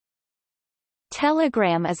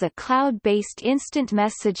Telegram is a cloud-based instant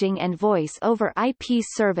messaging and voice-over-IP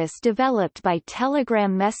service developed by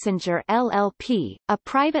Telegram Messenger LLP, a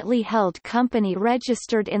privately held company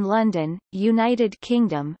registered in London, United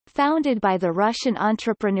Kingdom, founded by the Russian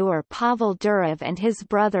entrepreneur Pavel Durov and his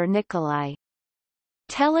brother Nikolai.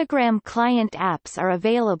 Telegram client apps are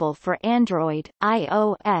available for Android,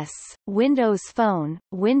 iOS, Windows Phone,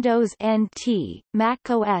 Windows NT,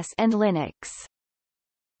 macOS and Linux.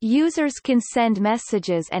 Users can send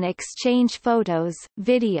messages and exchange photos,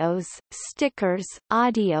 videos, stickers,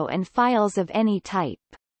 audio and files of any type.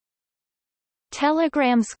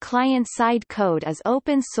 Telegram's client-side code is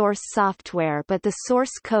open-source software, but the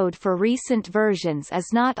source code for recent versions is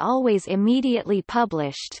not always immediately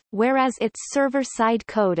published, whereas its server-side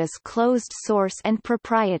code is closed-source and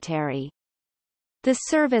proprietary. The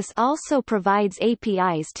service also provides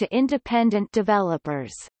APIs to independent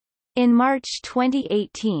developers. In March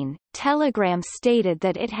 2018, Telegram stated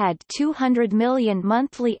that it had 200 million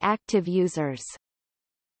monthly active users.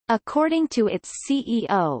 According to its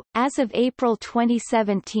CEO, as of April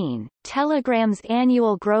 2017, Telegram's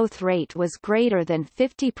annual growth rate was greater than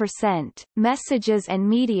 50%. Messages and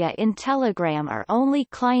media in Telegram are only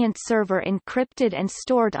client-server encrypted and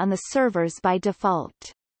stored on the servers by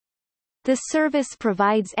default. The service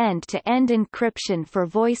provides end-to-end encryption for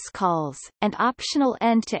voice calls, and optional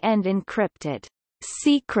end-to-end encrypted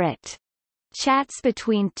secret chats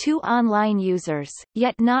between two online users,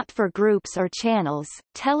 yet not for groups or channels.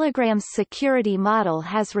 Telegram's security model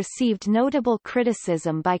has received notable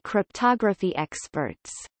criticism by cryptography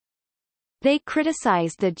experts. They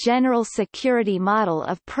criticized the general security model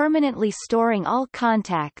of permanently storing all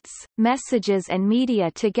contacts, messages and media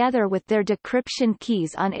together with their decryption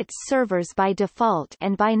keys on its servers by default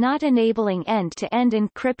and by not enabling end-to-end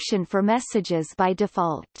encryption for messages by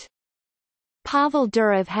default. Pavel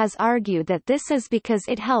Durov has argued that this is because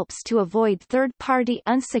it helps to avoid third-party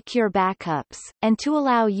unsecure backups, and to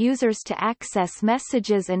allow users to access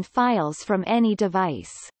messages and files from any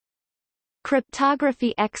device.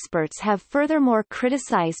 Cryptography experts have furthermore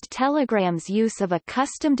criticized Telegram's use of a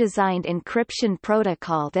custom-designed encryption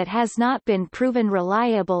protocol that has not been proven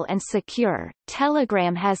reliable and secure.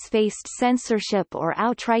 Telegram has faced censorship or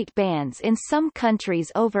outright bans in some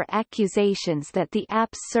countries over accusations that the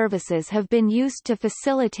app's services have been used to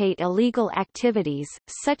facilitate illegal activities,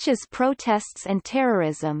 such as protests and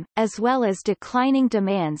terrorism, as well as declining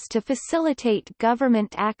demands to facilitate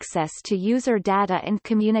government access to user data and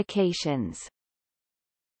communications.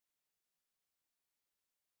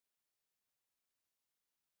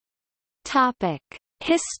 Topic: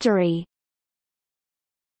 History.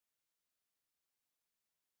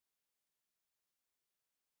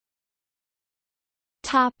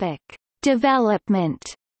 Topic: Development.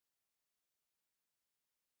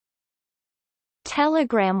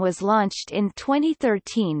 Telegram was launched in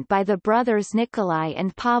 2013 by the brothers Nikolai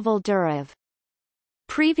and Pavel Durov.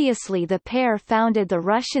 Previously the pair founded the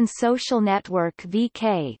Russian social network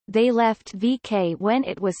VK. They left VK when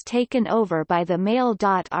it was taken over by the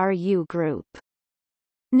Mail.ru group.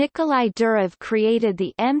 Nikolai Durov created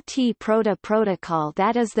the MT Proto protocol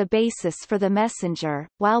that is the basis for the messenger,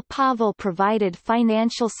 while Pavel provided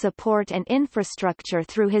financial support and infrastructure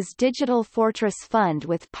through his Digital Fortress Fund,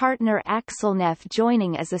 with partner Axel Neff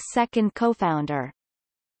joining as a second co-founder.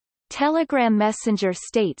 Telegram Messenger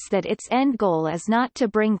states that its end goal is not to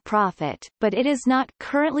bring profit, but it is not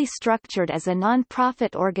currently structured as a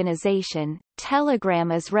non-profit organization.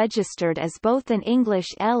 Telegram is registered as both an English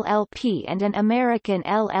LLP and an American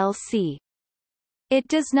LLC. It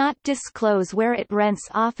does not disclose where it rents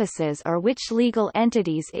offices or which legal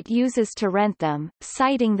entities it uses to rent them,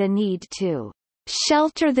 citing the need to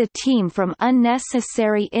shelter the team from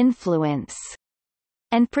unnecessary influence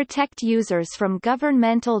and protect users from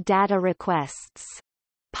governmental data requests.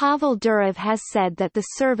 Pavel Durov has said that the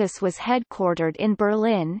service was headquartered in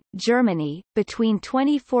Berlin, Germany, between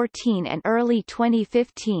 2014 and early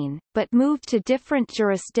 2015, but moved to different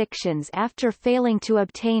jurisdictions after failing to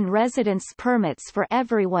obtain residence permits for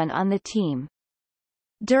everyone on the team.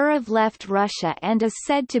 Durov left Russia and is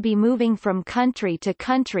said to be moving from country to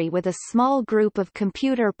country with a small group of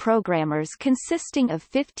computer programmers consisting of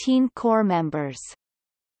 15 core members.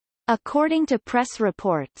 According to press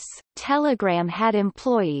reports, Telegram had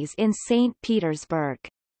employees in St. Petersburg.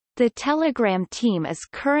 The Telegram team is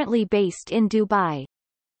currently based in Dubai.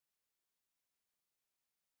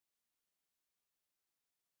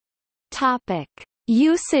 Topic: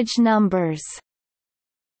 Usage numbers.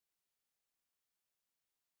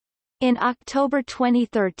 In October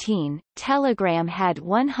 2013, Telegram had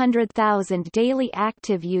 100,000 daily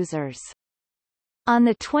active users. On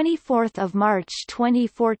 24 March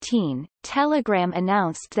 2014, Telegram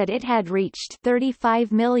announced that it had reached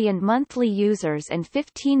 35 million monthly users and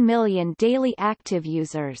 15 million daily active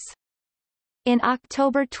users. In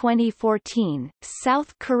October 2014,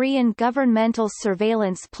 South Korean governmental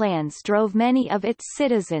surveillance plans drove many of its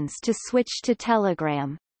citizens to switch to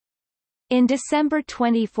Telegram. In December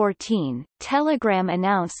 2014, Telegram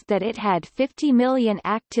announced that it had 50 million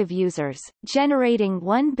active users, generating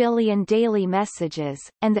 1 billion daily messages,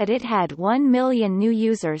 and that it had 1 million new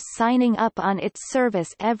users signing up on its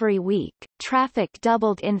service every week. Traffic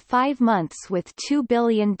doubled in 5 months with 2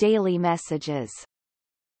 billion daily messages.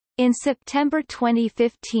 In September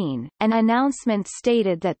 2015, an announcement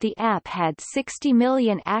stated that the app had 60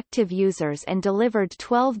 million active users and delivered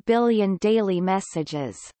 12 billion daily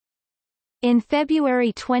messages. In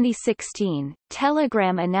February 2016,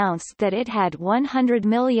 Telegram announced that it had 100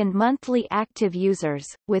 million monthly active users,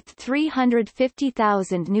 with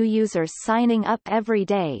 350,000 new users signing up every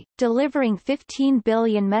day, delivering 15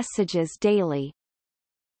 billion messages daily.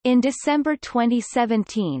 In December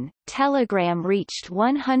 2017, Telegram reached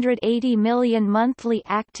 180 million monthly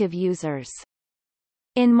active users.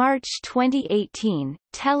 In March 2018,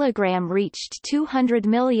 Telegram reached 200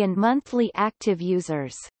 million monthly active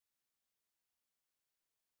users.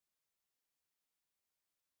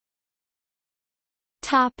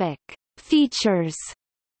 Topic: Features.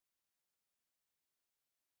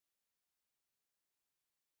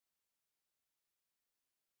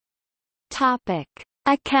 Topic: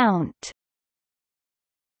 Account.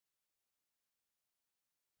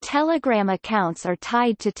 Telegram accounts are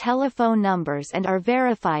tied to telephone numbers and are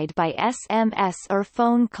verified by SMS or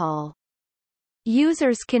phone call.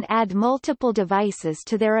 Users can add multiple devices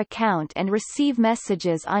to their account and receive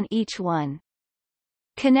messages on each one.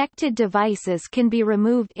 Connected devices can be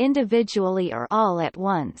removed individually or all at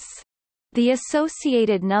once. The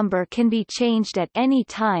associated number can be changed at any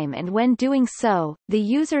time, and when doing so, the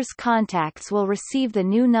user's contacts will receive the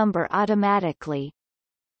new number automatically.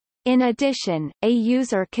 In addition, a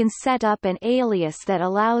user can set up an alias that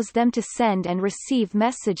allows them to send and receive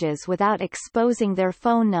messages without exposing their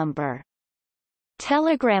phone number.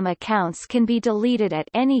 Telegram accounts can be deleted at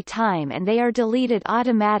any time, and they are deleted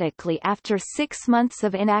automatically after 6 months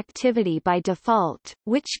of inactivity by default,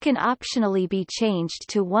 which can optionally be changed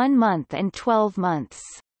to 1 month and 12 months.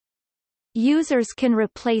 Users can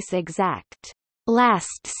replace exact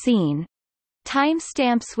last seen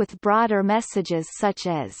timestamps with broader messages such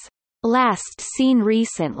as last seen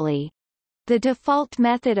recently. The default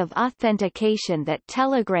method of authentication that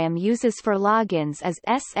Telegram uses for logins is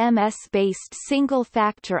SMS-based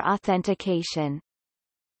single-factor authentication.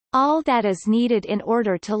 All that is needed in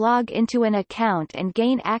order to log into an account and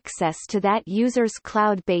gain access to that user's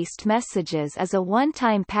cloud-based messages is a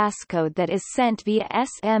one-time passcode that is sent via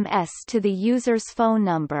SMS to the user's phone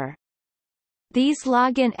number. These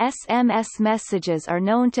login SMS messages are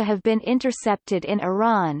known to have been intercepted in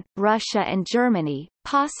Iran, Russia and Germany,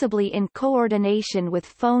 possibly in coordination with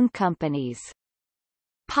phone companies.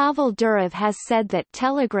 Pavel Durov has said that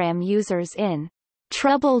Telegram users in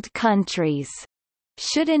troubled countries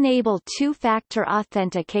should enable two-factor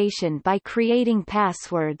authentication by creating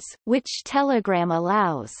passwords, which Telegram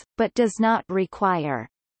allows, but does not require.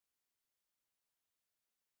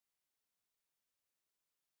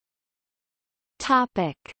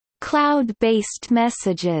 Topic: Cloud-based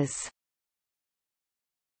messages.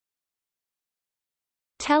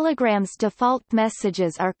 Telegram's default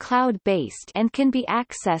messages are cloud-based and can be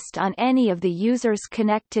accessed on any of the user's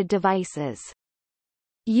connected devices.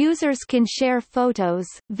 Users can share photos,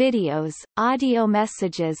 videos, audio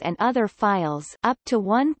messages and other files up to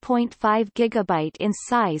 1.5 GB in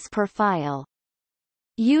size per file.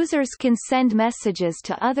 Users can send messages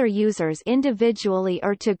to other users individually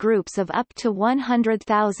or to groups of up to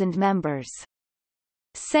 100,000 members.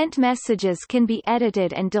 Sent messages can be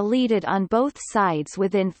edited and deleted on both sides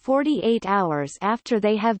within 48 hours after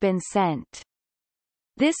they have been sent.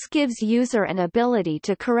 This gives user an ability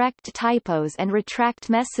to correct typos and retract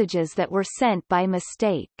messages that were sent by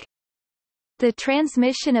mistake. The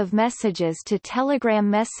transmission of messages to Telegram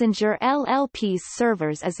Messenger LLP's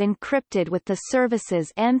servers is encrypted with the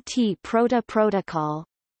service's MT-Prota protocol.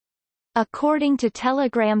 According to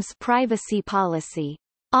Telegram's privacy policy,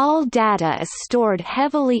 all data is stored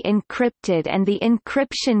heavily encrypted and the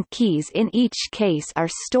encryption keys in each case are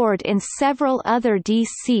stored in several other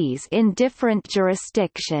DCs in different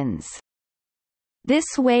jurisdictions. This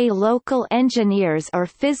way local engineers or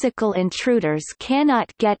physical intruders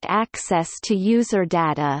cannot get access to user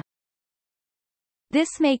data.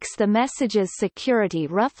 This makes the message's security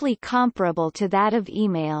roughly comparable to that of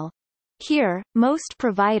email. Here, most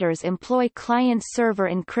providers employ client-server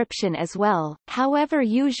encryption as well, however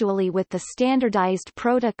usually with the standardized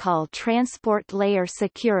protocol transport layer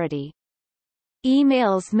security.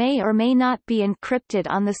 Emails may or may not be encrypted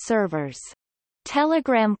on the servers.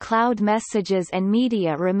 Telegram cloud messages and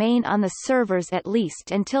media remain on the servers at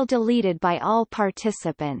least until deleted by all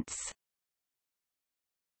participants.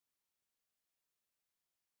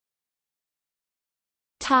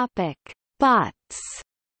 Topic: Bots.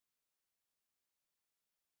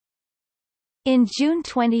 In June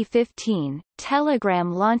 2015,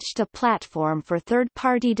 Telegram launched a platform for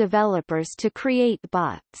third-party developers to create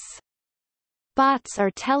bots. Bots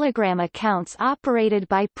are Telegram accounts operated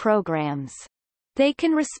by programs. They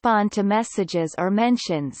can respond to messages or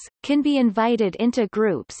mentions, can be invited into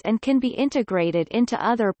groups and can be integrated into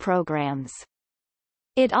other programs.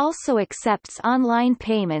 It also accepts online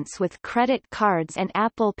payments with credit cards and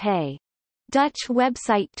Apple Pay. Dutch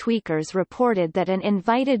website Tweakers reported that an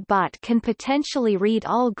invited bot can potentially read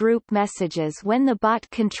all group messages when the bot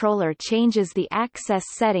controller changes the access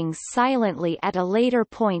settings silently at a later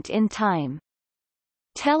point in time.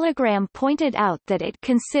 Telegram pointed out that it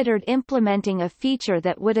considered implementing a feature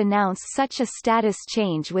that would announce such a status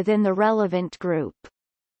change within the relevant group.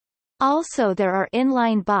 Also, there are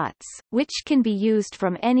inline bots, which can be used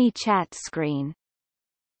from any chat screen.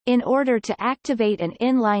 In order to activate an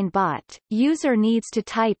inline bot, user needs to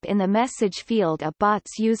type in the message field a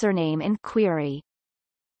bot's username and query.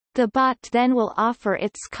 The bot then will offer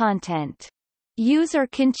its content. User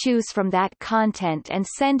can choose from that content and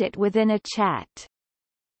send it within a chat.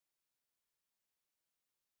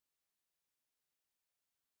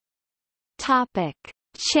 Topic: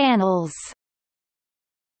 Channels.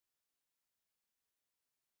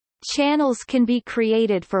 Channels can be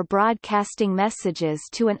created for broadcasting messages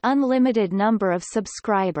to an unlimited number of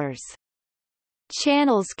subscribers.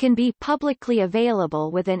 Channels can be publicly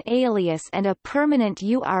available with an alias and a permanent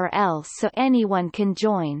URL so anyone can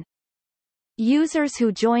join. Users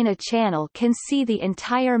who join a channel can see the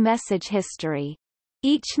entire message history.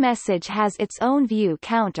 Each message has its own view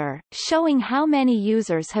counter, showing how many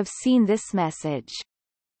users have seen this message.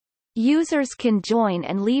 Users can join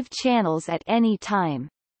and leave channels at any time.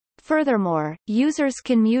 Furthermore, users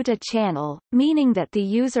can mute a channel, meaning that the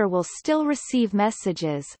user will still receive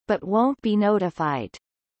messages, but won't be notified.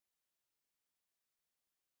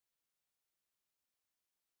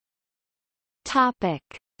 Topic: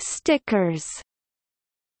 Stickers.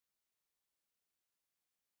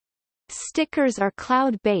 Stickers are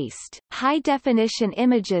cloud-based, high-definition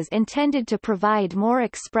images intended to provide more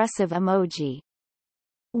expressive emoji.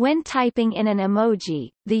 When typing in an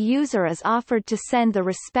emoji, the user is offered to send the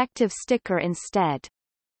respective sticker instead.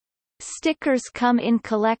 Stickers come in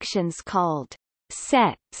collections called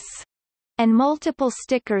sets, and multiple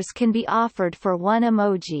stickers can be offered for one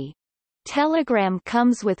emoji. Telegram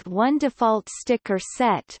comes with one default sticker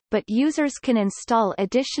set, but users can install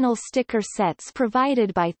additional sticker sets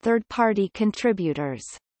provided by third-party contributors.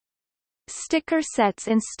 Sticker sets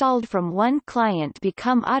installed from one client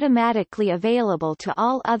become automatically available to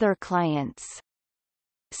all other clients.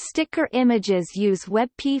 Sticker images use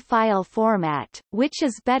WebP file format, which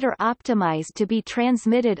is better optimized to be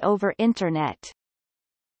transmitted over Internet.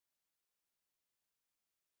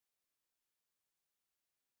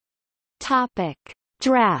 Topic: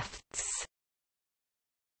 Drafts.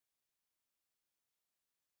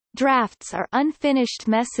 Drafts are unfinished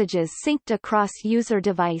messages synced across user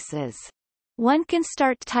devices. One can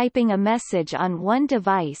start typing a message on one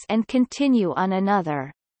device and continue on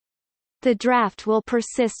another. The draft will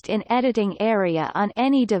persist in editing area on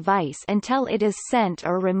any device until it is sent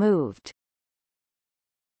or removed.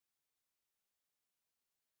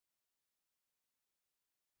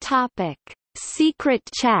 Topic: Secret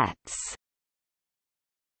chats.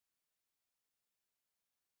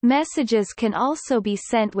 Messages can also be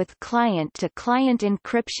sent with client-to-client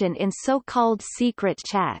encryption in so-called secret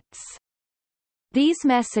chats. These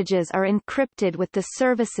messages are encrypted with the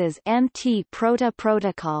service's MT-Prota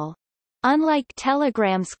protocol. Unlike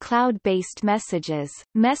Telegram's cloud-based messages,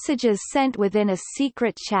 messages sent within a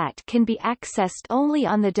secret chat can be accessed only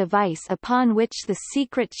on the device upon which the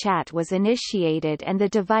secret chat was initiated and the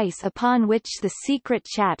device upon which the secret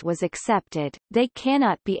chat was accepted. They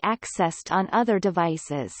cannot be accessed on other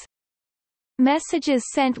devices. Messages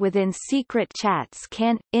sent within secret chats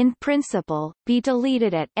can, in principle, be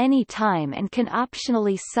deleted at any time and can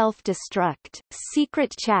optionally self-destruct.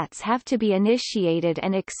 Secret chats have to be initiated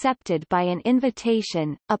and accepted by an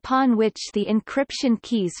invitation, upon which the encryption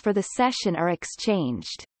keys for the session are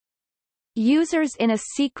exchanged. Users in a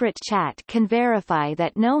secret chat can verify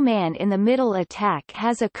that no man-in-the-middle attack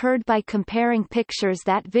has occurred by comparing pictures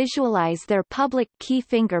that visualize their public key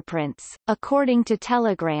fingerprints. According to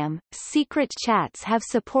Telegram, secret chats have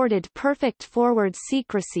supported perfect forward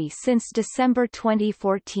secrecy since December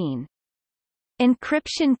 2014.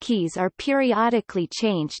 Encryption keys are periodically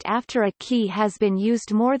changed after a key has been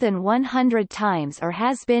used more than 100 times or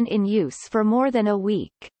has been in use for more than a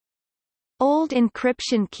week. Old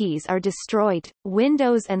encryption keys are destroyed.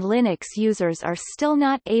 Windows and Linux users are still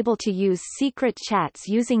not able to use secret chats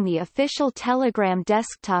using the official Telegram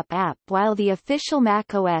desktop app, while the official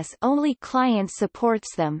macOS-only client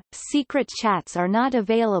supports them. Secret chats are not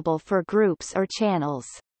available for groups or channels.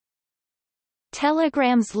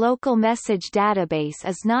 Telegram's local message database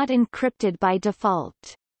is not encrypted by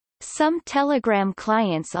default. Some Telegram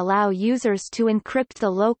clients allow users to encrypt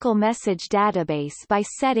the local message database by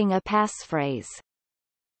setting a passphrase.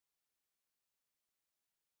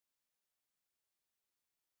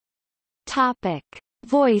 Topic: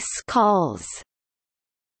 Voice calls.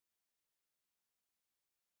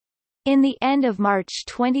 In the end of March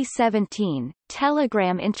 2017,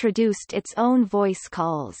 Telegram introduced its own voice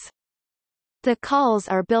calls. The calls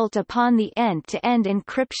are built upon the end-to-end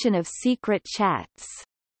encryption of secret chats.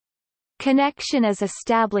 Connection is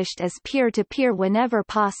established as peer-to-peer whenever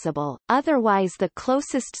possible, otherwise the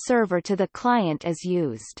closest server to the client is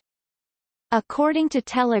used. According to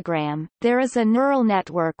Telegram, there is a neural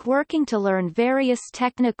network working to learn various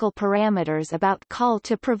technical parameters about call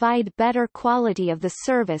to provide better quality of the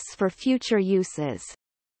service for future uses.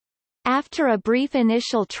 After a brief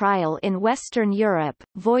initial trial in Western Europe,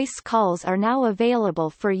 voice calls are now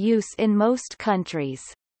available for use in most countries.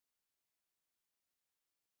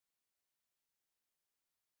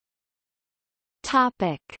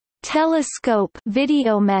 Topic: Telescope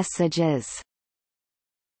video messages.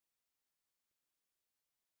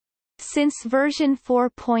 Since version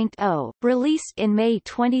 4.0, released in May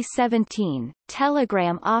 2017,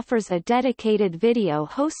 Telegram offers a dedicated video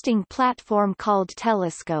hosting platform called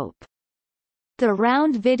Telescope. The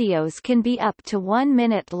round videos can be up to 1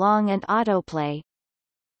 minute long and autoplay.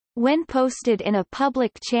 When posted in a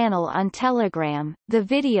public channel on Telegram, the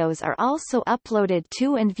videos are also uploaded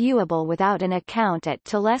to and viewable without an account at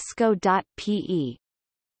telesco.pe.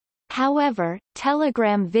 However,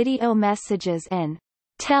 Telegram video messages and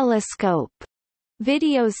Telescope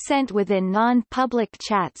videos sent within non-public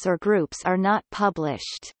chats or groups are not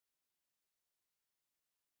published.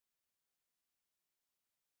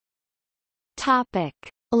 Topic: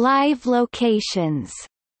 Live locations.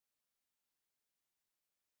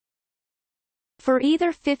 For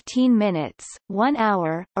either 15 minutes, 1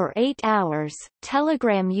 hour, or 8 hours,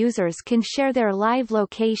 Telegram users can share their live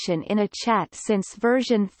location in a chat since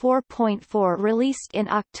version 4.4 released in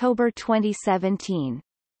October 2017.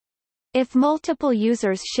 If multiple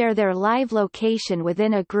users share their live location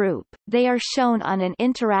within a group, they are shown on an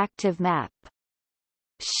interactive map.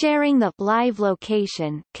 Sharing the live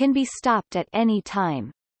location can be stopped at any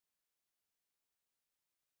time.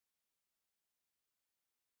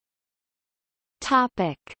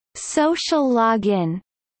 Topic: Social login.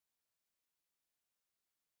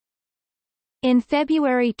 In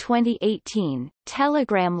February 2018,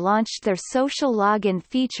 Telegram launched their social login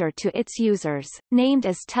feature to its users, named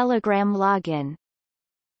as Telegram Login.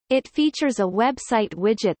 It features a website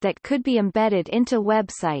widget that could be embedded into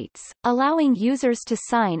websites, allowing users to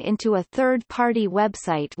sign into a third-party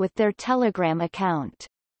website with their Telegram account.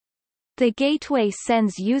 The gateway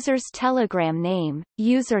sends users' Telegram name,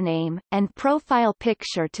 username, and profile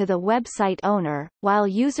picture to the website owner, while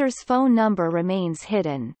users' phone number remains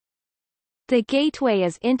hidden. The gateway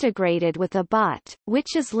is integrated with a bot,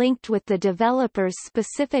 which is linked with the developer's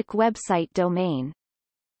specific website domain.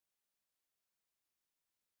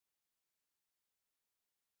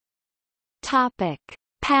 Topic: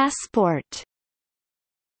 Passport.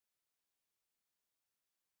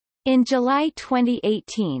 In July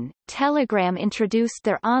 2018, Telegram introduced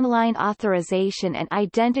their online authorization and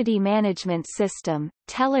identity management system,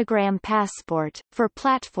 Telegram Passport, for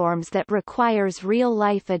platforms that requires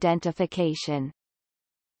real-life identification.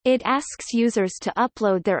 It asks users to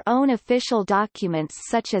upload their own official documents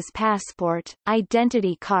such as passport,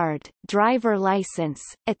 identity card, driver license,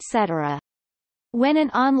 etc. When an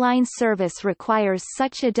online service requires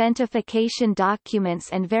such identification documents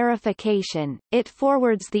and verification, it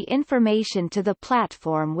forwards the information to the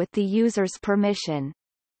platform with the user's permission.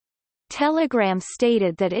 Telegram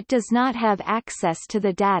stated that it does not have access to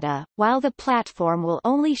the data, while the platform will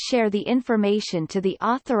only share the information to the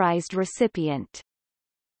authorized recipient.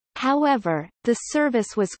 However, the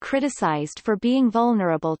service was criticized for being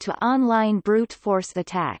vulnerable to online brute force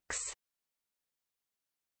attacks.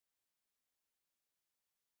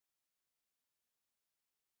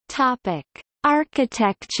 Topic: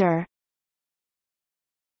 Architecture.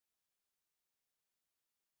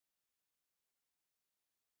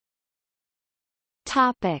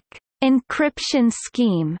 Topic: Encryption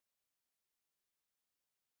scheme.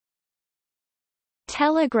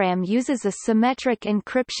 Telegram uses a symmetric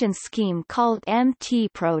encryption scheme called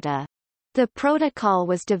MT-Prota. The protocol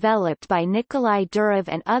was developed by Nikolai Durov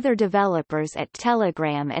and other developers at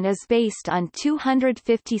Telegram and is based on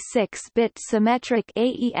 256-bit symmetric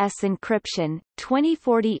AES encryption,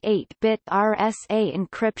 2048-bit RSA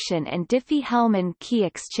encryption and Diffie-Hellman key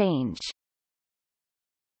exchange.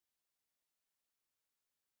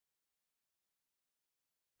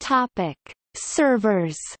 Topic: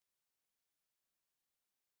 Servers.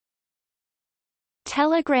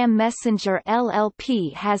 Telegram Messenger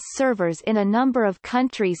LLP has servers in a number of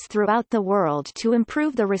countries throughout the world to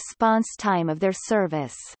improve the response time of their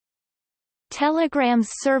service. Telegram's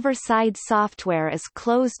server-side software is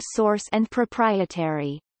closed source and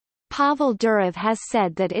proprietary. Pavel Durov has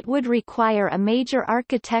said that it would require a major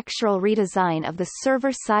architectural redesign of the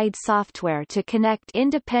server-side software to connect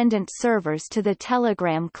independent servers to the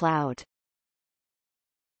Telegram cloud.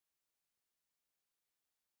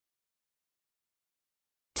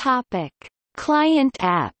 Topic: Client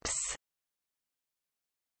apps.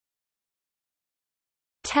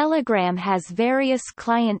 Telegram has various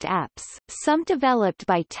client apps, some developed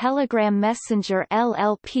by Telegram Messenger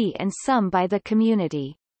LLP and some by the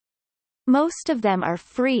community. Most of them are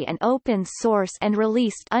free and open source and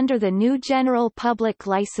released under the GNU General Public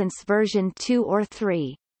License version 2 or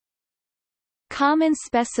 3. Common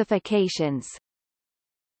specifications.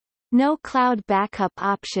 No cloud backup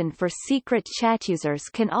option for secret chat. Users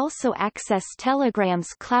can also access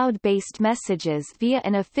Telegram's cloud-based messages via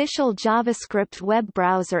an official JavaScript web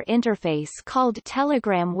browser interface called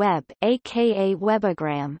Telegram Web, aka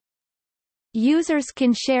Webagram. Users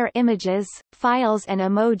can share images, files and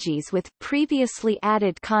emojis with previously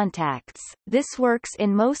added contacts. This works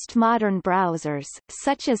in most modern browsers,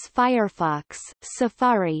 such as Firefox,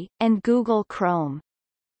 Safari, and Google Chrome.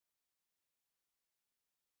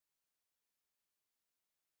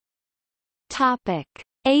 Topic: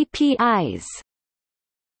 APIs.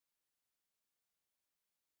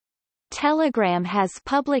 Telegram has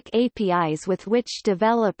public APIs with which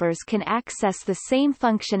developers can access the same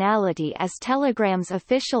functionality as Telegram's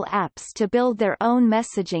official apps to build their own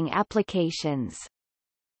messaging applications.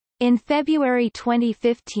 In February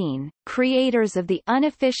 2015, creators of the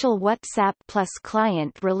unofficial WhatsApp Plus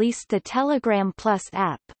client released the Telegram Plus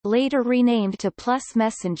app, later renamed to Plus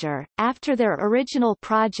Messenger, after their original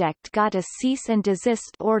project got a cease and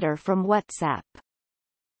desist order from WhatsApp.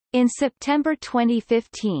 In September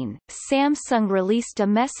 2015, Samsung released a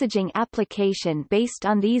messaging application based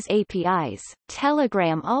on these APIs.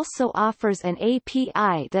 Telegram also offers an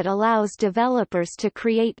API that allows developers to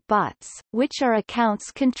create bots, which are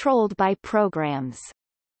accounts controlled by programs.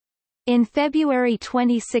 In February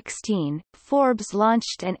 2016, Forbes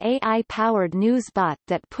launched an AI-powered news bot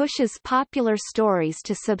that pushes popular stories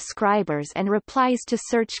to subscribers and replies to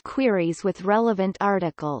search queries with relevant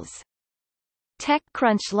articles.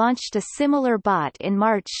 TechCrunch launched a similar bot in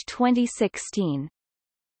March 2016.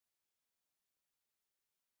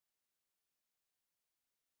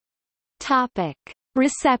 Topic: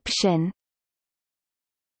 Reception.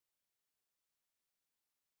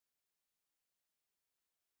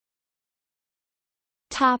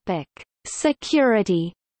 Topic: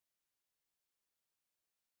 Security.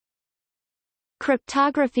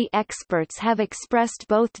 Cryptography experts have expressed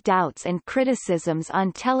both doubts and criticisms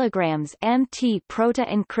on Telegram's MT-Prota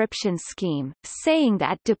encryption scheme, saying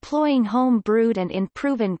that deploying home-brewed and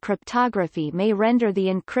unproven cryptography may render the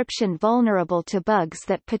encryption vulnerable to bugs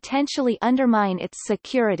that potentially undermine its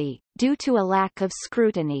security, due to a lack of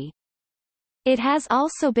scrutiny. It has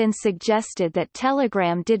also been suggested that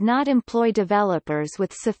Telegram did not employ developers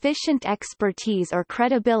with sufficient expertise or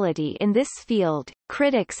credibility in this field.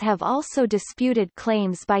 Critics have also disputed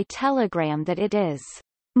claims by Telegram that it is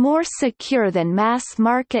more secure than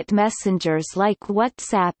mass-market messengers like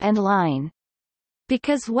WhatsApp and Line,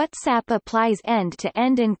 because WhatsApp applies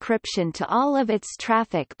end-to-end encryption to all of its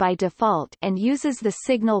traffic by default and uses the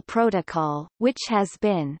Signal protocol, which has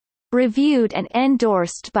been reviewed and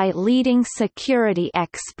endorsed by leading security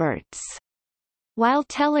experts, while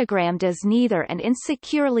Telegram does neither and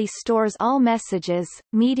insecurely stores all messages,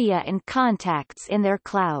 media and contacts in their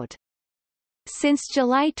cloud. Since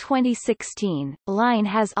July 2016, Line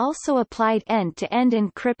has also applied end-to-end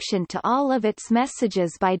encryption to all of its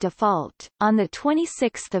messages by default. On the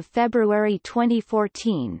 26th of February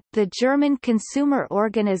 2014, the German consumer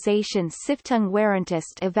organization Stiftung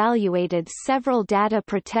Warentest evaluated several data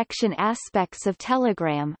protection aspects of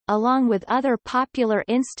Telegram, along with other popular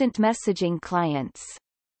instant messaging clients.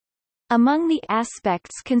 Among the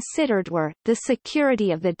aspects considered were, the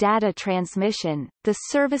security of the data transmission, the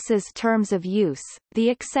service's terms of use, the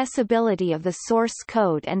accessibility of the source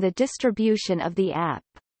code and the distribution of the app.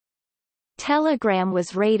 Telegram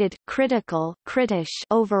was rated critical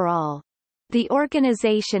overall. The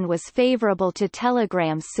organization was favorable to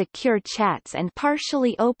Telegram's secure chats and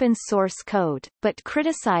partially open source code, but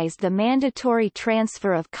criticized the mandatory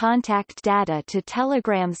transfer of contact data to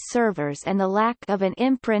Telegram's servers and the lack of an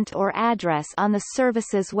imprint or address on the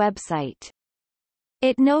service's website.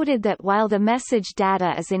 It noted that while the message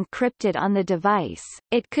data is encrypted on the device,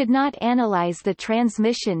 it could not analyze the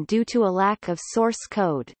transmission due to a lack of source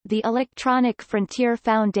code. The Electronic Frontier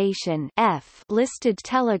Foundation (EF) listed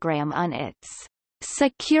Telegram on its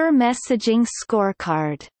Secure Messaging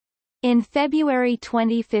Scorecard in February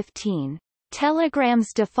 2015.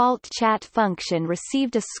 Telegram's default chat function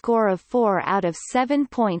received a score of 4 out of 7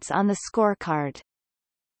 points on the scorecard.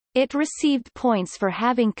 It received points for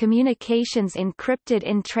having communications encrypted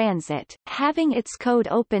in transit, having its code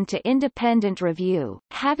open to independent review,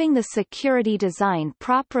 having the security design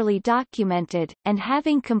properly documented, and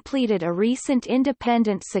having completed a recent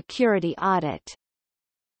independent security audit.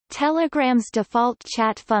 Telegram's default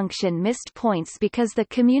chat function missed points because the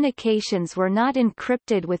communications were not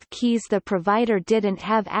encrypted with keys the provider didn't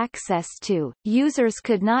have access to, users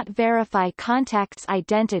could not verify contacts'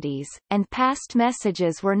 identities, and past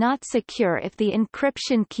messages were not secure if the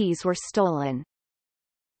encryption keys were stolen.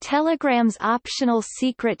 Telegram's optional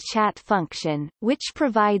secret chat function, which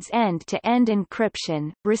provides end-to-end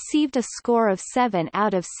encryption, received a score of 7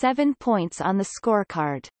 out of 7 points on the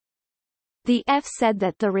scorecard. The F said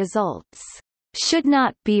that the results should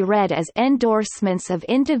not be read as endorsements of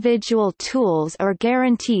individual tools or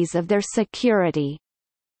guarantees of their security,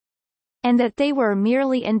 and that they were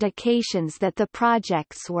merely indications that the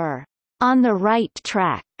projects were on the right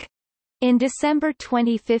track. In December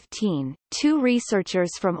 2015, 2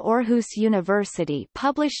 researchers from Aarhus University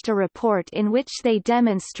published a report in which they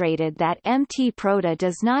demonstrated that MT-Proto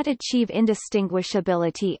does not achieve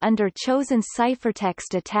indistinguishability under chosen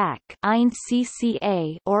ciphertext attack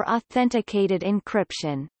or authenticated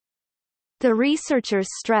encryption. The researchers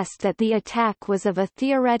stressed that the attack was of a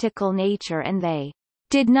theoretical nature and they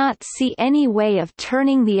did not see any way of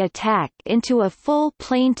turning the attack into a full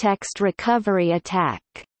plaintext recovery attack.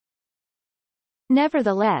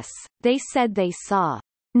 Nevertheless, they said they saw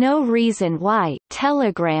no reason why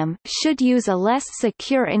Telegram should use a less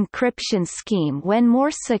secure encryption scheme when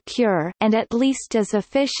more secure and at least as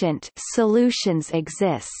efficient solutions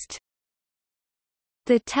exist.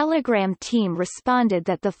 The Telegram team responded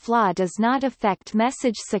that the flaw does not affect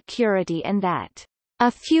message security and that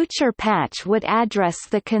a future patch would address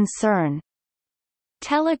the concern.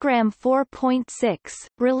 Telegram 4.6,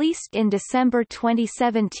 released in December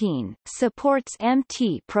 2017, supports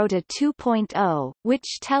MT-Proto 2.0,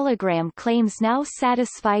 which Telegram claims now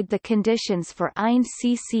satisfied the conditions for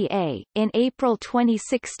EINCCA. In April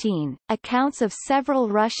 2016, accounts of several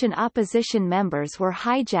Russian opposition members were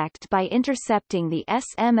hijacked by intercepting the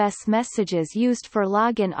SMS messages used for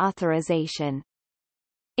login authorization.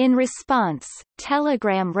 In response,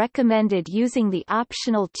 Telegram recommended using the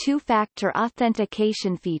optional two-factor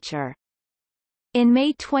authentication feature. In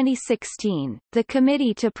May 2016, the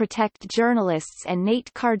Committee to Protect Journalists and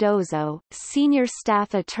Nate Cardozo, senior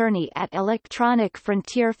staff attorney at Electronic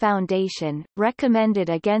Frontier Foundation, recommended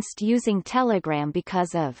against using Telegram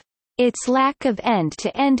because of its lack of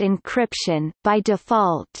end-to-end encryption by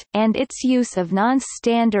default, and its use of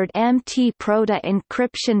non-standard MT-Proto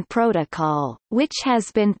encryption protocol, which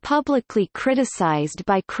has been publicly criticized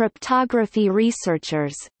by cryptography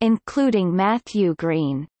researchers, including Matthew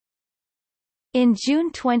Green. In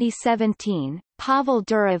June 2017, Pavel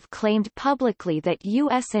Durov claimed publicly that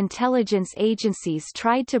U.S. intelligence agencies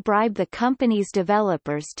tried to bribe the company's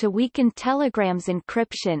developers to weaken Telegram's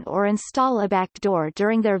encryption or install a backdoor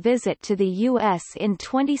during their visit to the U.S. in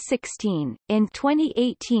 2016. In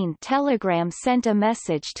 2018, Telegram sent a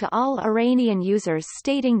message to all Iranian users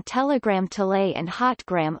stating Telegram Tele and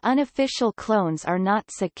Hotgram unofficial clones are not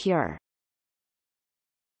secure.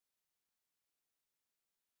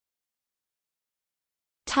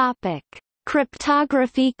 Topic: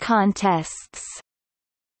 Cryptography contests.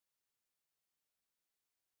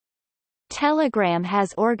 Telegram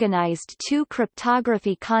has organized 2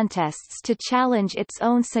 cryptography contests to challenge its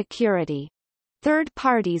own security. Third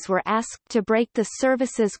parties were asked to break the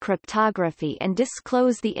service's cryptography and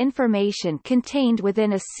disclose the information contained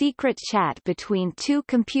within a secret chat between 2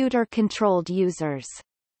 computer-controlled users.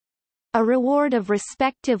 A reward of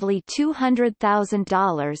respectively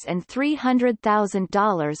 $200,000 and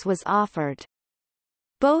 $300,000 was offered.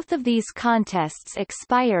 Both of these contests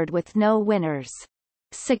expired with no winners.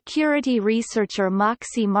 Security researcher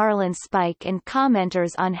Moxie Marlinspike and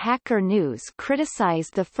commenters on Hacker News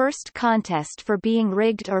criticized the first contest for being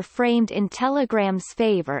rigged or framed in Telegram's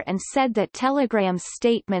favor and said that Telegram's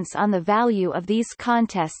statements on the value of these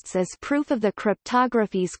contests as proof of the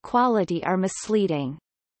cryptography's quality are misleading.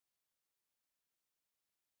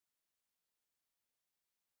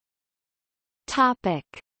 Topic: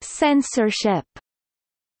 Censorship.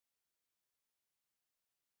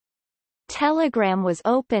 Telegram was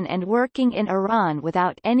open and working in Iran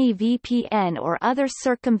without any VPN or other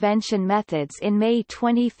circumvention methods in May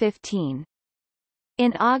 2015.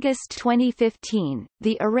 In August 2015,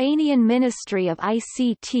 the Iranian Ministry of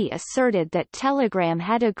ICT asserted that Telegram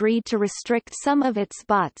had agreed to restrict some of its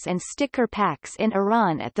bots and sticker packs in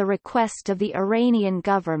Iran at the request of the Iranian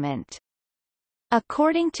government.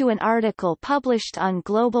 According to an article published on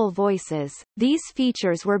Global Voices, these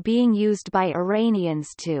features were being used by Iranians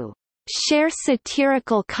to share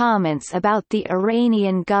satirical comments about the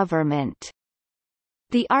Iranian government.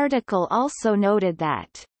 The article also noted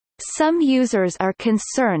that some users are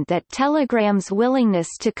concerned that Telegram's willingness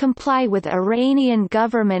to comply with Iranian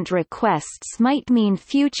government requests might mean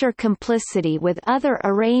future complicity with other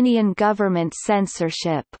Iranian government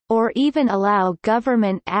censorship, or even allow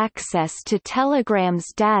government access to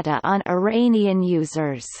Telegram's data on Iranian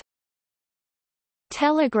users.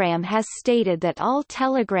 Telegram has stated that all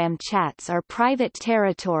Telegram chats are private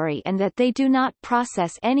territory and that they do not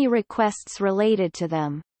process any requests related to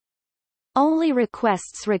them. Only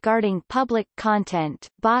requests regarding public content,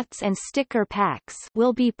 bots and sticker packs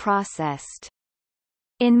will be processed.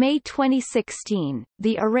 In May 2016,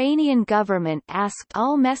 the Iranian government asked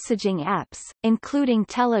all messaging apps, including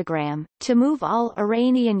Telegram, to move all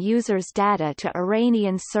Iranian users' data to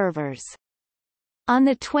Iranian servers. On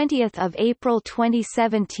 20 April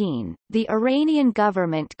 2017, the Iranian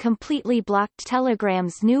government completely blocked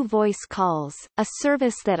Telegram's new voice calls, a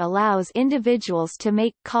service that allows individuals to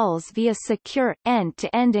make calls via secure,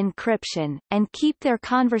 end-to-end encryption, and keep their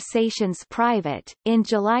conversations private. In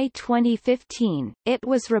July 2015, it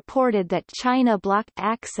was reported that China blocked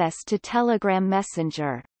access to Telegram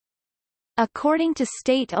Messenger. According to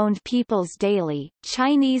state-owned People's Daily,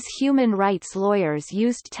 Chinese human rights lawyers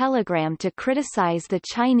used Telegram to criticize the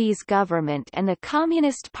Chinese government and the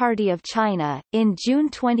Communist Party of China. In June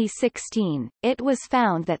 2016, it was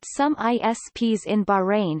found that some ISPs in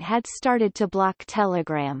Bahrain had started to block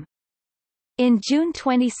Telegram. In June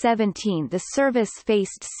 2017, the service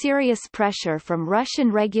faced serious pressure from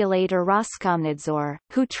Russian regulator Roskomnadzor,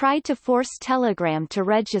 who tried to force Telegram to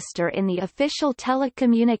register in the official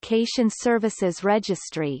Telecommunication Services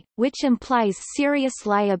Registry, which implies serious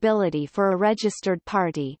liability for a registered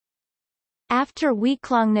party. After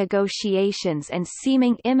week-long negotiations and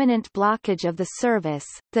seeming imminent blockage of the service,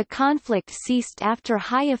 the conflict ceased after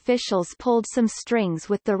high officials pulled some strings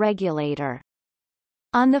with the regulator.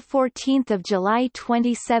 On 14 July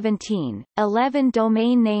 2017, 11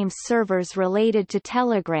 domain name servers related to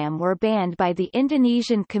Telegram were banned by the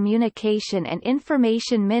Indonesian Communication and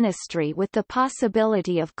Information Ministry, with the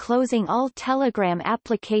possibility of closing all Telegram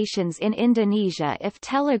applications in Indonesia if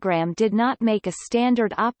Telegram did not make a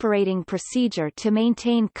standard operating procedure to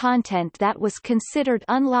maintain content that was considered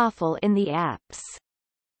unlawful in the apps.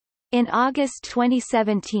 In August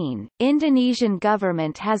 2017, Indonesian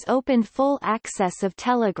government has opened full access of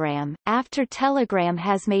Telegram, after Telegram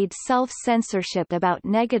has made self-censorship about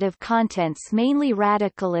negative contents, mainly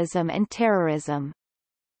radicalism and terrorism.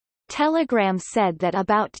 Telegram said that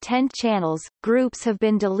about 10 channels, groups have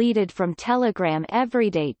been deleted from Telegram every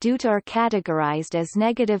day due to or categorized as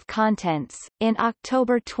negative contents. In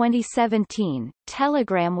October 2017,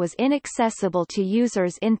 Telegram was inaccessible to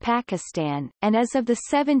users in Pakistan, and as of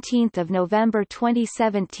 17 November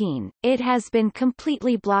 2017, it has been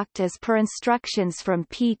completely blocked as per instructions from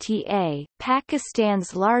PTA,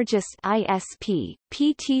 Pakistan's largest ISP.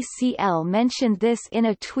 PTCL mentioned this in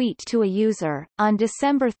a tweet to a user. On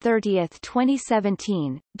December 30,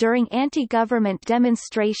 2017, during anti-government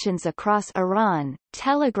demonstrations across Iran,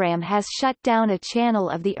 Telegram has shut down a channel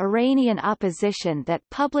of the Iranian opposition that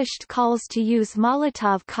published calls to use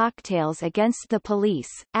Molotov cocktails against the police,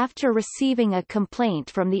 after receiving a complaint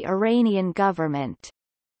from the Iranian government.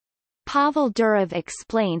 Pavel Durov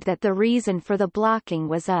explained that the reason for the blocking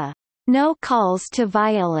was a "no calls to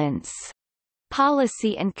violence"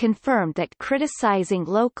 policy and confirmed that criticizing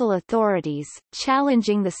local authorities,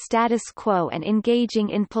 challenging the status quo and engaging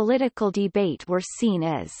in political debate were seen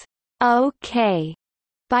as okay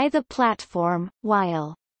by the platform,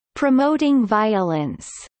 while promoting violence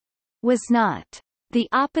was not. The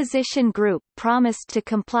opposition group promised to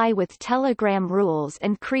comply with Telegram rules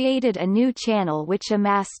and created a new channel which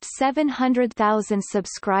amassed 700,000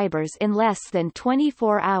 subscribers in less than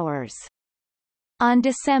 24 hours. On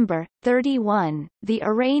December 31, the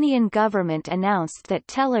Iranian government announced that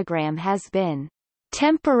Telegram has been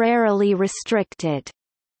temporarily restricted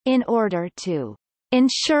in order to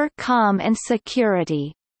ensure calm and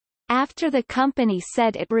security, after the company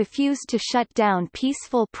said it refused to shut down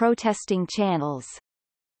peaceful protesting channels.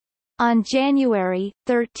 On January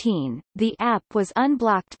 13, the app was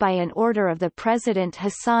unblocked by an order of the President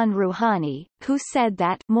Hassan Rouhani, who said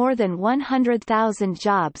that more than 100,000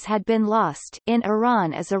 jobs had been lost in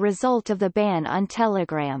Iran as a result of the ban on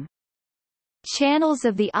Telegram. Channels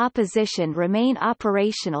of the opposition remain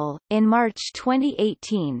operational. In March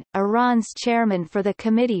 2018, Iran's chairman for the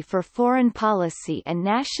Committee for Foreign Policy and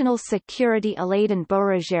National Security Aladin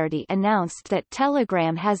Boroujerdi announced that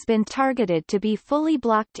Telegram has been targeted to be fully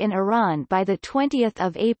blocked in Iran by 20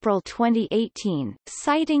 April 2018,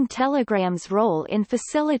 citing Telegram's role in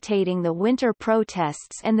facilitating the winter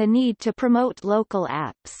protests and the need to promote local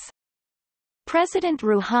apps. President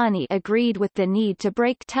Rouhani agreed with the need to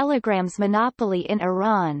break Telegram's monopoly in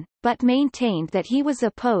Iran, but maintained that he was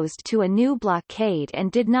opposed to a new blockade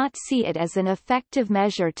and did not see it as an effective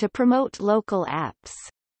measure to promote local apps.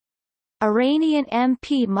 Iranian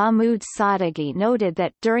MP Mahmoud Sadeghi noted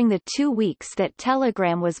that during the 2 weeks that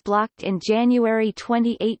Telegram was blocked in January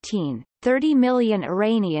 2018, 30 million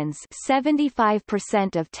Iranians,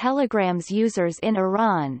 75% of Telegram's users in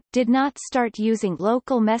Iran, did not start using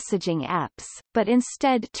local messaging apps, but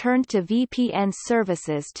instead turned to VPN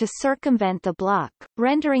services to circumvent the block,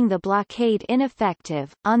 rendering the blockade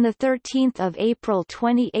ineffective. On 13 April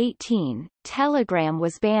 2018, Telegram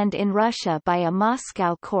was banned in Russia by a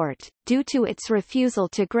Moscow court, due to its refusal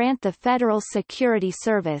to grant the Federal Security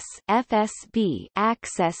Service (FSB)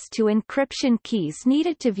 access to encryption keys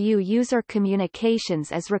needed to view user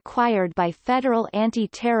communications as required by federal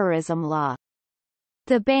anti-terrorism law.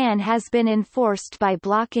 The ban has been enforced by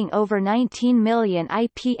blocking over 19 million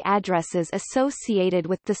IP addresses associated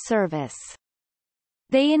with the service.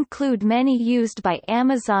 They include many used by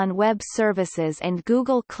Amazon Web Services and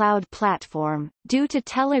Google Cloud Platform, due to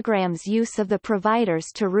Telegram's use of the providers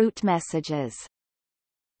to route messages.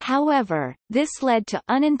 However, this led to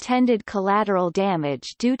unintended collateral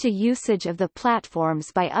damage due to usage of the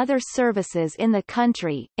platforms by other services in the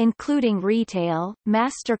country, including Retail,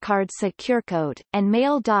 MasterCard SecureCode, and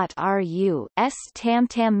Mail.ru's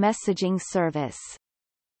TamTam messaging service.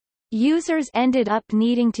 Users ended up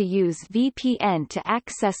needing to use VPN to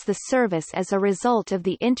access the service as a result of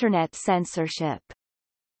the Internet censorship.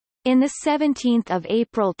 In 17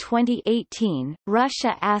 April 2018,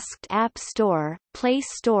 Russia asked App Store, Play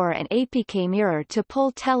Store and APK Mirror to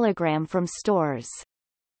pull Telegram from stores.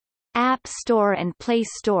 App Store and Play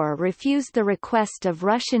Store refused the request of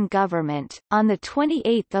Russian government. On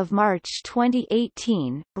 28 March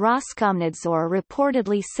 2018, Roskomnadzor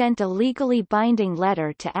reportedly sent a legally binding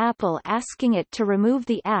letter to Apple asking it to remove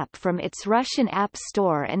the app from its Russian App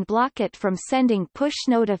Store and block it from sending push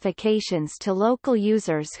notifications to local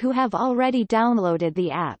users who have already downloaded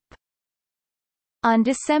the app. On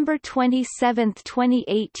December 27,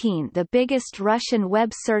 2018, the biggest Russian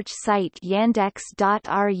web search site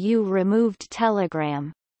Yandex.ru removed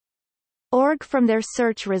Telegram.org from their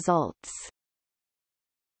search results.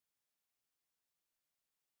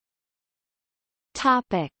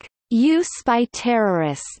 Topic: Use by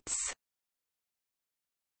terrorists.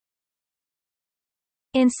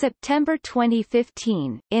 In September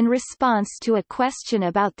 2015, in response to a question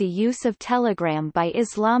about the use of Telegram by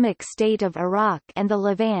Islamic State of Iraq and the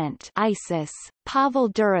Levant (ISIS), Pavel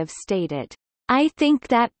Durov stated, "I think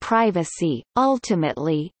that privacy,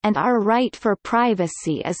 ultimately, and our right for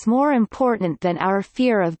privacy is more important than our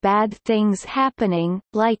fear of bad things happening,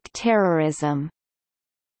 like terrorism."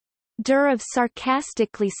 Durov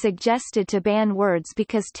sarcastically suggested to ban words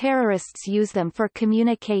because terrorists use them for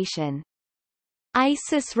communication.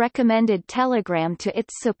 ISIS recommended Telegram to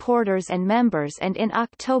its supporters and members, and in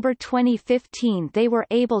October 2015 they were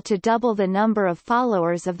able to double the number of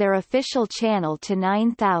followers of their official channel to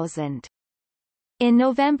 9,000. In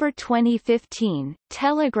November 2015,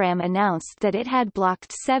 Telegram announced that it had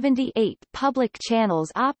blocked 78 public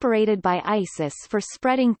channels operated by ISIS for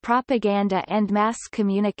spreading propaganda and mass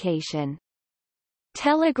communication.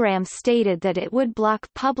 Telegram stated that it would block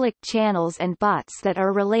public channels and bots that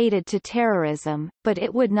are related to terrorism, but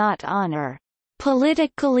it would not honor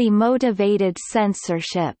politically motivated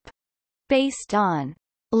censorship based on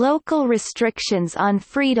local restrictions on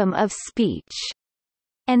freedom of speech,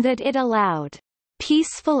 and that it allowed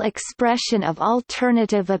peaceful expression of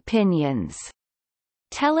alternative opinions.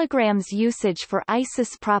 Telegram's usage for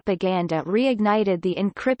ISIS propaganda reignited the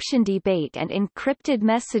encryption debate, and encrypted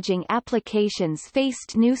messaging applications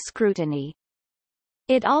faced new scrutiny.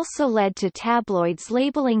 It also led to tabloids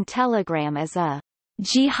labeling Telegram as a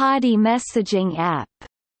jihadi messaging app.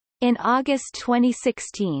 In August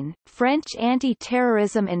 2016, French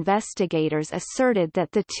anti-terrorism investigators asserted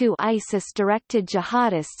that the two ISIS-directed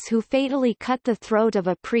jihadists who fatally cut the throat of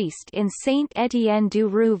a priest in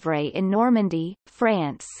Saint-Étienne-du-Rouvray in Normandy,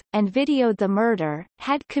 France, and videoed the murder,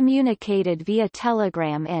 had communicated via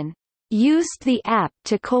Telegram and used the app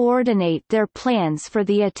to coordinate their plans for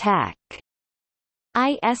the attack.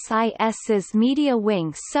 ISIS's media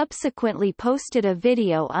wing subsequently posted a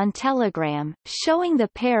video on Telegram, showing the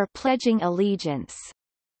pair pledging allegiance.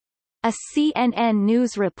 A CNN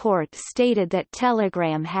news report stated that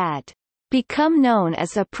Telegram had become known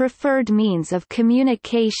as a preferred means of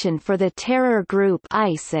communication for the terror group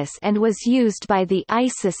ISIS and was used by the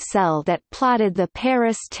ISIS cell that plotted the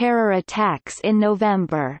Paris terror attacks in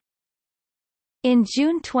November. In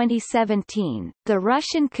June 2017, the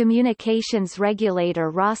Russian communications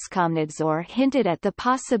regulator Roskomnadzor hinted at the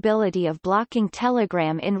possibility of blocking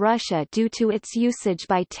Telegram in Russia due to its usage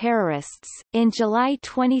by terrorists. In July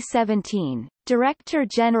 2017, Director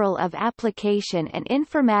General of Application and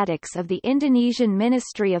Informatics of the Indonesian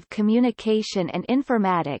Ministry of Communication and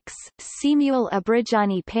Informatics, Samuel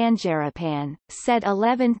Abrijani Panjarapan, said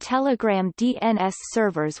 11 Telegram DNS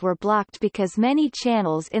servers were blocked because many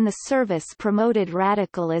channels in the service promoted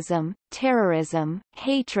radicalism, terrorism,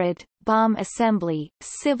 hatred, bomb assembly,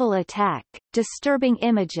 civil attack, disturbing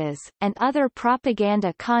images, and other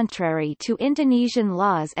propaganda contrary to Indonesian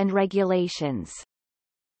laws and regulations.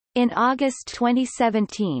 In August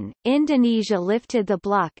 2017, Indonesia lifted the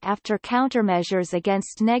block after countermeasures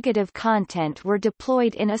against negative content were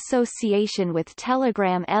deployed in association with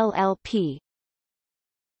Telegram LLP.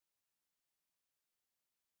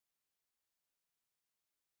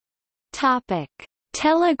 Topic: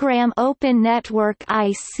 Telegram Open Network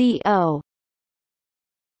ICO.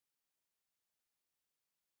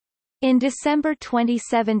 In December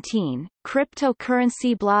 2017,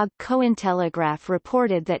 cryptocurrency blog Cointelegraph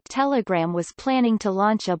reported that Telegram was planning to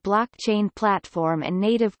launch a blockchain platform and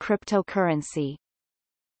native cryptocurrency.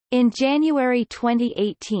 In January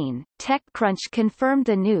 2018, TechCrunch confirmed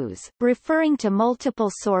the news, referring to multiple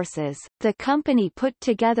sources. The company put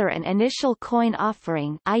together an initial coin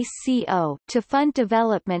offering (ICO) to fund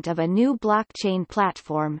development of a new blockchain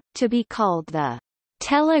platform, to be called the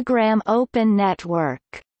Telegram Open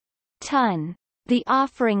Network. TON. The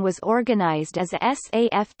offering was organized as a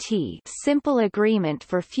SAFT simple agreement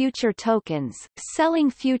for future tokens, selling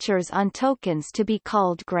futures on tokens to be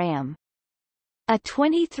called Gram. A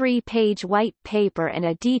 23-page white paper and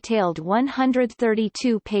a detailed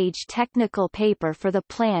 132-page technical paper for the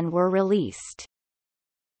plan were released.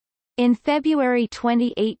 In February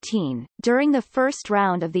 2018, during the first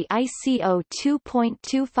round of the ICO,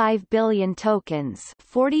 2.25 billion tokens,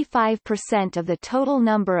 45% of the total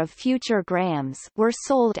number of future grams, were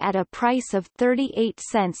sold at a price of 38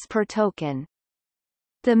 cents per token.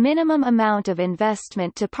 The minimum amount of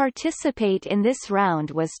investment to participate in this round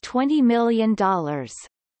was $20 million.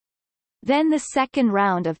 Then the second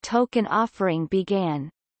round of token offering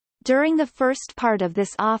began. During the first part of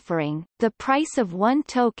this offering, the price of one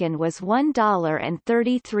token was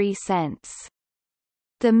 $1.33.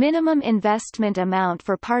 The minimum investment amount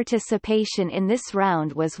for participation in this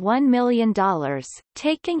round was $1 million.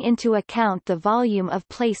 Taking into account the volume of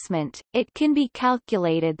placement, it can be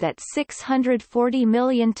calculated that 640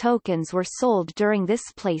 million tokens were sold during this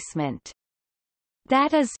placement.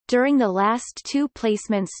 That is, during the last two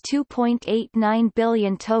placements 2.89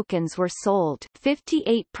 billion tokens were sold,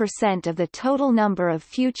 58% of the total number of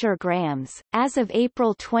future grams. As of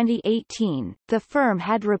April 2018, the firm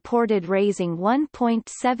had reported raising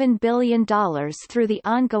 $1.7 billion through the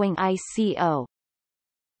ongoing ICO.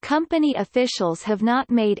 Company officials have not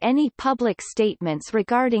made any public statements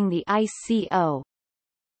regarding the ICO.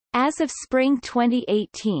 As of spring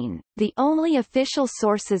 2018, the only official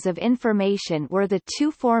sources of information were the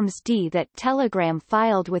two Forms D that Telegram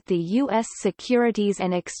filed with the U.S. Securities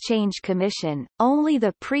and Exchange Commission. Only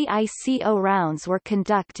the pre-ICO rounds were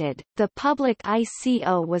conducted, the public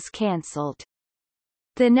ICO was cancelled.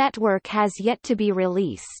 The network has yet to be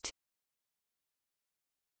released.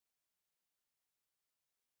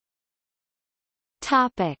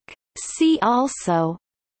 Topic. See also: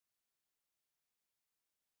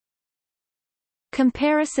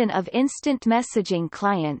 Comparison of instant messaging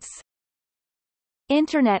clients,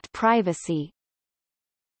 Internet privacy,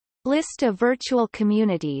 List of virtual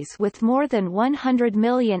communities with more than 100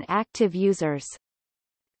 million active users,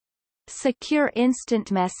 Secure instant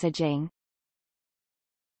messaging.